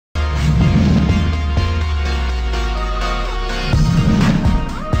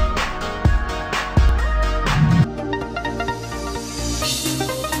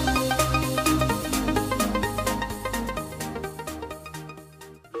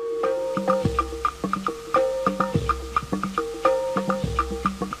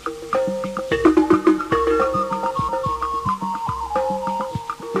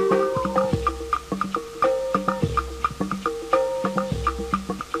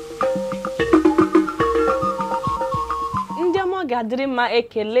Ogadirima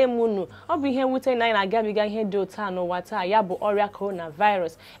ekele munu. Obu ihe nwute na na-agabiga ihe dị otu a n'ụwa taa ya bụ ọrịa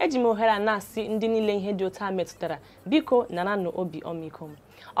coronavirus. Eji m ohere na-asị ndị niile ihe dị otu a metụtara biko nananụ obi ọmịiko.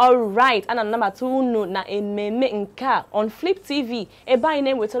 Alright, ana nabata unu na ememe nke a on Flip TV ebe anyị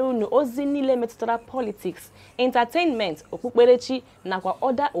na-ewetara unu ozi niile metụtara politics, entertainment, okpukperechi nakwa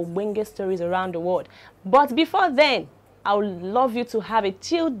other ogbenge stories around the world. But before then, I would love you to have a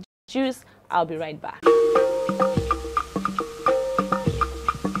chilled juice. I'll be right back.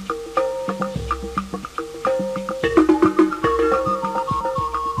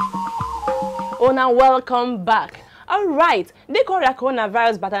 Oh, now welcome back. Alright, dịka ọrịa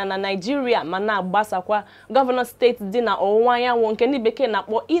coronavirus batara na Nigeria ma na-agbasakwa Governor State dị na ọwụwa anyanwụ nke ndị bekee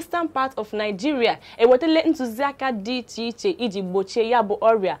na-akpọ Eastern part of Nigeria ewetele ntụziaka dị iche iche iji gbochie ya bụ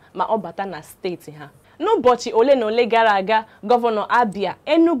ọrịa ma ọ bata na steeti ha. N'ụbọchị ole na ole gara aga, Gọvanọ Abia,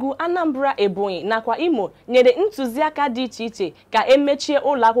 Enugu, Anambra, Ebonyi nakwa Imo nyere ntụziaka dị iche iche ka emechie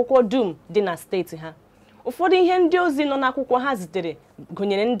ụlọ akwụkwọ dum dị na steeti ha. Ụfọdụ ihe ndị ozi nọ n'akwụkwọ ha zitere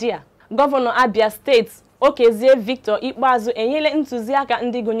gụnyere ndị a. Gọvanọ Abia steeti Okezie Victor Ikpeazụ enyela ntụziaka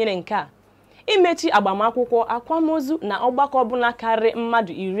ndị gụnyere nke a: imechi agbamakwụkwọ, akwamozu na ọgbakọ ọbụla karịrị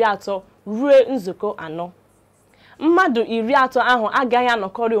mmadụ 30 ruo nzukọ 4. Mmadụ 30 ahụ agaghị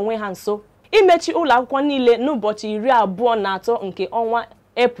anọkọrọ onwe ha nso. Imechi ụlọ akwụkwọ niile n'ụbọchị 23 nke ọnwa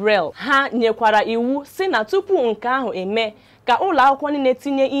April. Ha nyekwara iwu si na tupu nke ahụ eme ka ụlọ akwụkwọ niile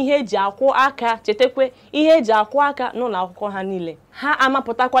tinye ihe eji akwụ aka, chetekwe ihe eji akwụ aka n'ụlọ akwụkwọ ha niile. Ha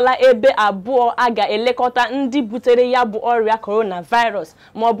amapụtakwala ebe abụọ a ga-elekọta ndị butere ya bụ ọrịa coronavirus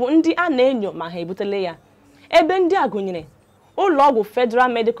ma ọ bụ ndị a na-enyo ma ha ebutele ya. Ebe ndị a gụnyere ụlọọgwụ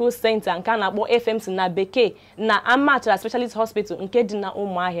Federal Medical Center nke a na-akpọ FMC na bekee na Amachara Specialist Hospital nke dị na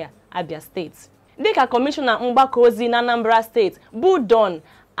Umuahia, Abia steeti. Dịka kọmishọna mgbakọ ozi na Anambra steeti bụ Don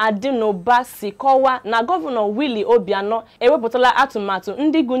Adịnoba si kọwaa na Gọvanọ Willie Obianọ ewepụtala atụmatụ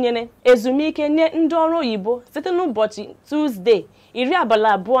ndị gụnyere ezumike nye ndị ọrụ oyibo site n'ụbọchị Tuesday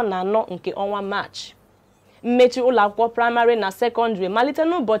 24 nke ọnwa March, mmechi ụlọ akwụkwọ praịmarị na sekọndịrị malite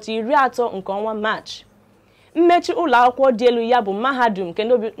n'ụbọchị 30 nke ọnwa March, mmechi ụlọ akwụkwọ dị elu ya bụ mahadum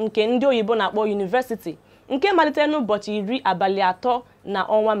nke ndị oyibo na-akpọ University nke malite n'ụbọchị 3 na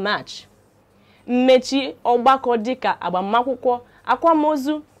ọnwa March, mmechi ọgbakọ dịka agbamakwụkwọ,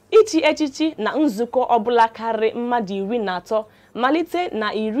 akwamozu, ichi echichi na nzukọ ọbụla karịrị mmadụ 13 malite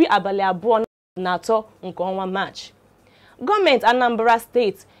na 23 nke ọnwa March. Gọọmenti Anambra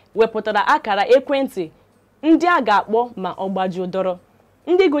steeti wepụtara akara ekwentị ndị a ga-akpọ ma ọ gbajuo dọrọ,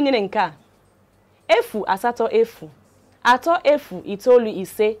 ndị gụnyere nke a: 080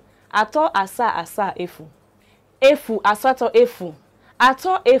 3095370 080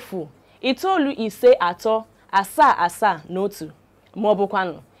 3095370 ma ọ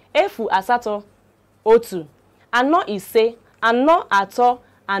bụkwanụ 081 45 43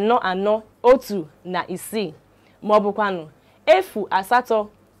 4441 ma ọ bụkwanụ 081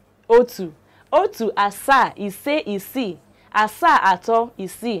 175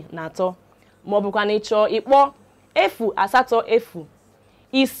 733 ma ọ bụkwanụ ịchọọ ịkpọ 080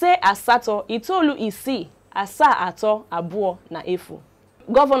 5896 7320.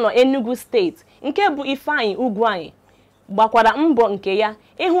 Gọvanọ Enugu steeti nke bụ Ifeanyi Ugwuanyi gbakwara mbọ nke ya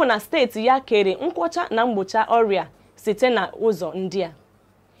ịhụ na steeti ya kere nkwọcha na mgbochi ọrịa site na ụzọ ndị a: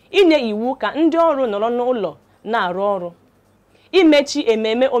 inye iwu ka ndị ọrụ nọrọ n'ụlọ na-arụ ọrụ, imechi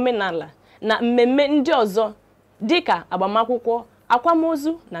ememe omenala na mmemme ndị ọzọ dịka agbamakwụkwọ,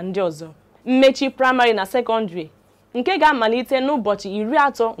 akwamozu na ndị ọzọ, mmechi praịmarị na sekọndịrị nke ga-amalite n'ụbọchị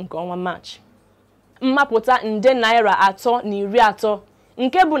 30 nke ọnwa March, mmapụta nde naira 330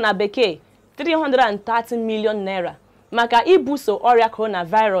 nke bụ na bekee 330 million naira maka ibuso ọrịa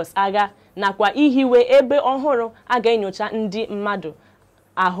coronavirus agha nakwa ihiwe ebe ọhụrụ a ga-enyocha ndị mmadụ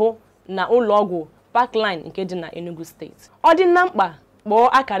ahụ na ụlọọgwụ Parkline nke dị na Enugu steeti. Ọ dị na mkpa kpọọ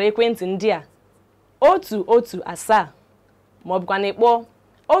akara ekwentị ndị a: 117 ma ọ bụkwanụ ịkpọọ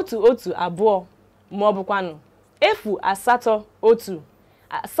 112 ma ọ bụkwanụ 081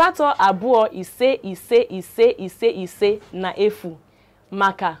 8255555 na 0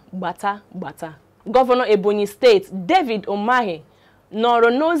 maka gbata. Gọvanọ Ebonyi steeti David Umahi nọrọ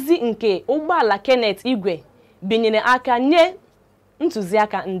n'ozi nke ụgbọala Kenneth Igwe binyere aka nye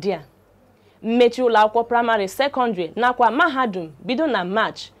ntụziaka ndị a: mmechi ụlọ akwụkwọ praịmarị, sekọndịrị nakwa mahadum bido na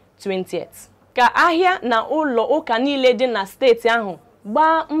March 20th. Ka ahịa na ụlọ ụka niile dị na steeti ahụ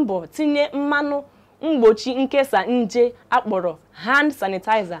gbaa mbọ tinye mmanụ mgbochi nkesa nje akpọrọ hand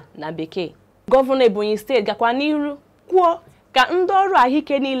sanitizer na bekee. Gọvanọ Ebonyi steeti gakwa n'ihu kwuo ka ndị ọrụ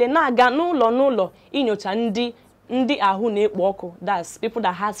ahụike niile na-aga n'ụlọ inyocha ndị ahụ na-ekpo ọkụ, that's people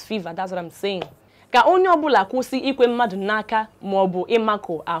that has fever, that's what I'm saying. ka onye ọbụla kwụsị ikwe mmadụ n'aka ma ọ bụ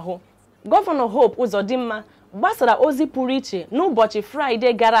ịmakụ ahụ. Gọvanọ Hope Uzodimma gbasara ozi pụrụ iche n'ụbọchị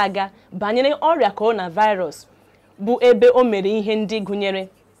Fraịde gara aga banyere ọrịa coronavirus, bụ ebe o mere ihe ndị gụnyere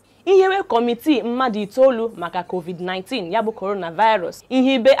ihewe kọmitii mmadụ 9 maka COVID-19 ya bụ coronavirus,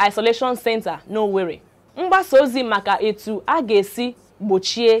 ihe ibe isolation center n'Owerri, mgbasa ozi maka etu a ga-esi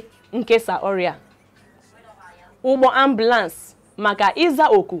gbochie nkesa ọrịa, ụgbọ ambulance maka ịza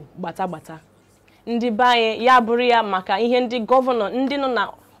oku gbatagbata. Ndị be anyị ya bụrụ ya maka ihe ndị gọvanọ ndị nọ na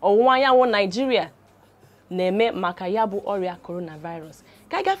ọwụwa anyanwụ Nigeria na-eme maka ya bụ ọrịa coronavirus.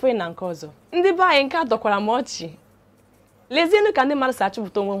 Ka anyị gafee na nke ọzọ, ndị be anyị nke a dọkwara m ọchị. Lezienụ ka ndị mmadụ si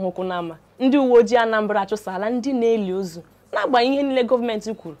achụpụta onwe ha ụkwụ n'ama. Ndị uwe ojii Anambra achụsala ndị na-eli ozu n'agbanyeghị ihe niile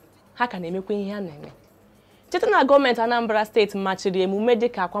gọọmenti kwuru, ha ka na-emekwa ihe ha na-eme. Cheta na gọọmenti Anambra steeti machiri emume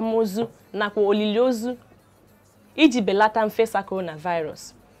dịka akwamozu nakwa olili ozu iji belata mfesa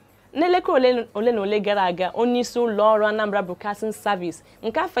coronavirus. N'elekere ole na ole gara aga, onye isi ụlọ ọrụ Anambra Broadcasting Service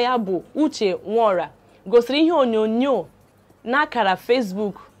nke afọ ya bụ Uche Nwora gosiri ihe onyonyo n'akara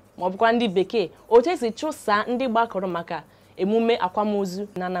Facebook ma ọ bụkwa ndị bekee otu esi chụsaa ndị gbakọrọ maka emume akwamozu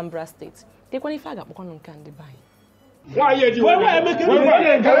na Anambra steeti. Dịkwana ife a ga-akpọkwanụ nke ndị be anyị.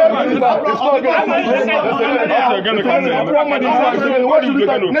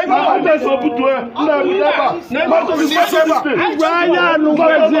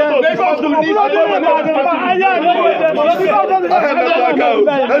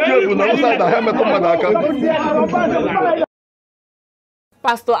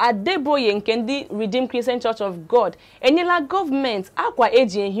 Pastor Adeboye nke ndị Redeemed Christian Church of God enyela gọọmenti akwa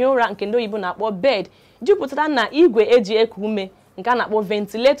eji ehi ụra nke ndị oyibo na-akpọ bed jupụtara na igwe eji eku ume nke a na-akpọ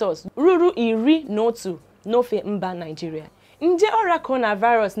ventilators ruru 11 n'ofe mba Nigeria. Nje ọrịa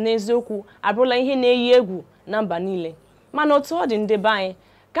coronavirus n'eziokwu abụrụla ihe na-eyi egwu na mba niile, mana otu ọ dị ndị be anyị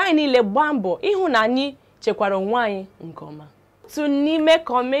ka anyị niile gbaa mbọ ịhụ na anyị chekwara onwe anyị nke ọma. Otu n'ime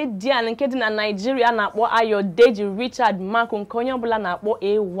comedian nke dị na Nigeria na-akpọ Ayodeji Richard Mako nke onye ọbụla na-akpọ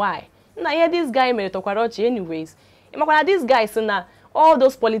AY. Na ihe this guy mere tọkwara ọchị anyways. Ịmakwa na this guy si na all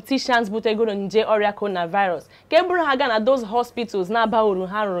those politicians butegoro nje ọrịa coronavirus ka e buru ha gaa na those hospitals na-aba uru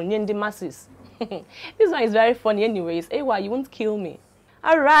ha rụrụ nye ndị masses. This one is very funny anyways. AY, you won't kill me.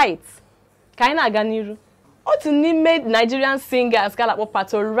 Alright, ka anyị na-aga n'iru. Otu n'ime Nigerian singers ka na-akpọ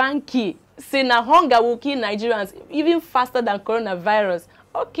Patoranking si na hunger will kill Nigerians even faster than coronavirus.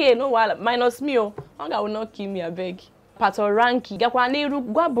 Okay, no wahala, minus me o, hunger will not kill me, abeg. Patoranking gakwa n'iru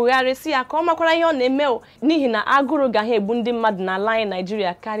gwa Buhari si ya ka ọ makwara ihe ọ na-eme o n'ihi na agụrụ gaghị egbu ndị mmadụ n'ala anyị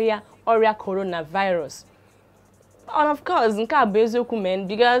Nigeria karịa ọrịa coronavirus. And of course, nke a bụ eziokwu men,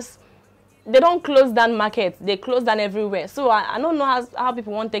 because they don't close down market, they close down everywhere. So I don't know how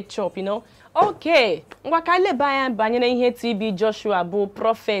people want to take chop, you know. Okay, ngwa ka leba anya banyere ihe TB Joshua bụ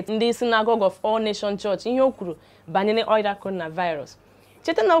prophet ndị Synagogue of All Nation Church ihe o kwuru banyere ọrịa coronavirus.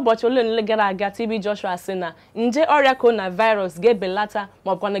 Cheta na ụbọchị ole na ole gara aga TB Joshua sị na nje ọrịa coronavirus ga-ebelata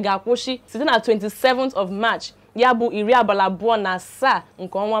ma ọ bụkwa na ga-akwụsị site na 27th of March, ya bụ 27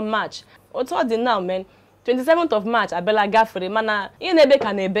 nke ọnwa March. Otu ọ dị now men, 27th of March abịala gafere mana ihe na-ebe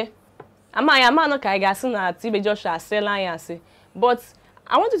ka na-ebe. Amaghị amanụ ka anyị ga-asị na TB Joshua asịla anyị asị. But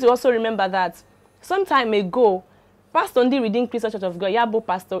I want you to also remember that some time ago, Pastor ndị Redeemed Christian Church of God, ya bụ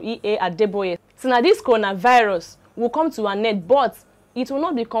Pastor E.A. Adeboye, sị na this coronavirus will come to an end, but it will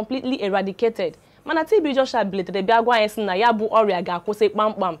not be completely eradicated. Mana TB Joshua bilitere bịa gwa anyị sị na ya bụ ọrịa ga-akwụsị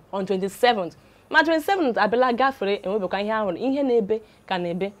kpamkpam on 27th. Ma 27th abịala gafere enwebekwa ihe ahụrụ, ihe na-ebe ka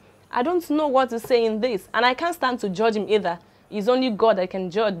na-ebe. I don't know what to say in this, and I can't stand to judge him either. It's only God that can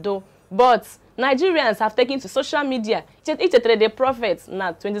judge though. But Nigerians have taken to social media. Ichetare the prophets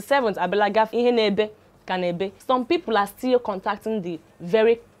na 27th abịala gafe ihe na-ebe ka na-ebe. Some people are still contacting the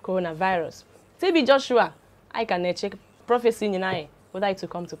very coronavirus. TB Joshua, I can check prophecy in anyị whether it will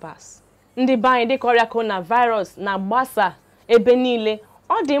come to pass. Ndị be anyị dịka ọrịa coronavirus na-agbasa ebe niile,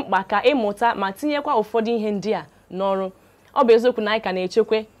 ọ dị mkpa ka ịmụta ma tinyekwa ụfọdụ ihe ndị a n'ọrụ. Ọ bụ eziokwu na anyị ka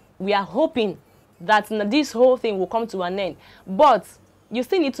na-echekwe. We are hoping that this whole thing will come to an end, but you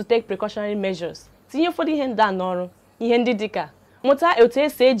still need to take precautionary measures. Tinye ụfọdụ ihe ndị a n'ọrụ, ihe ndị dịka mụta otu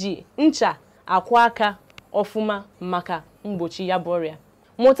esi eji ncha akwụ aka ọfụma maka mgbochi ya bụ ọrịa.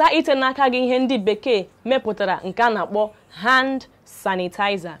 Mụta ite n'aka gị ihe ndị bekee mepụtara nke a na-akpọ hand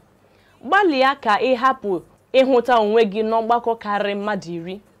sanitizer. Gbalịa ka ị hapụ ịhụta onwe gị n'ọgbakọ karịrị mmadụ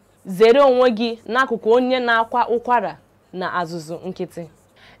 10. Zere onwe gị n'akụkụ onye na-akwa ụkwara na azụzụ nkịtị.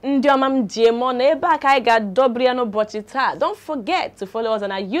 Ndị ọma m ji eme na ebe a ka anyị ga-adọbiri ya n'ụbọchị taa. Don't forget to follow us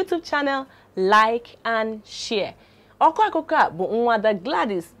on our YouTube channel, like and share. Ọkụ akụkọ a bụ Nwada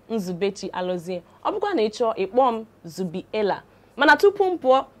Gladys Nzubechi Alozie. Ọ bụkwa na ịchọ ịkpọ m Zubi Ela. Mana tupu m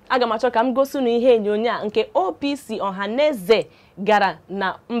pụọ, aga m achọ ka m gosi unu ihe onyonyo a nke OPC Ọhaneze gara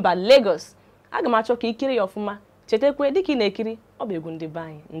na mba Lagos. Aga m achọ ka ikiri ya ọfụma. Chetekwe dịka ị na-ekiri ọ bụ egwu ndị be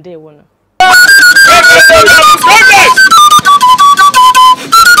anyị. Ndewo.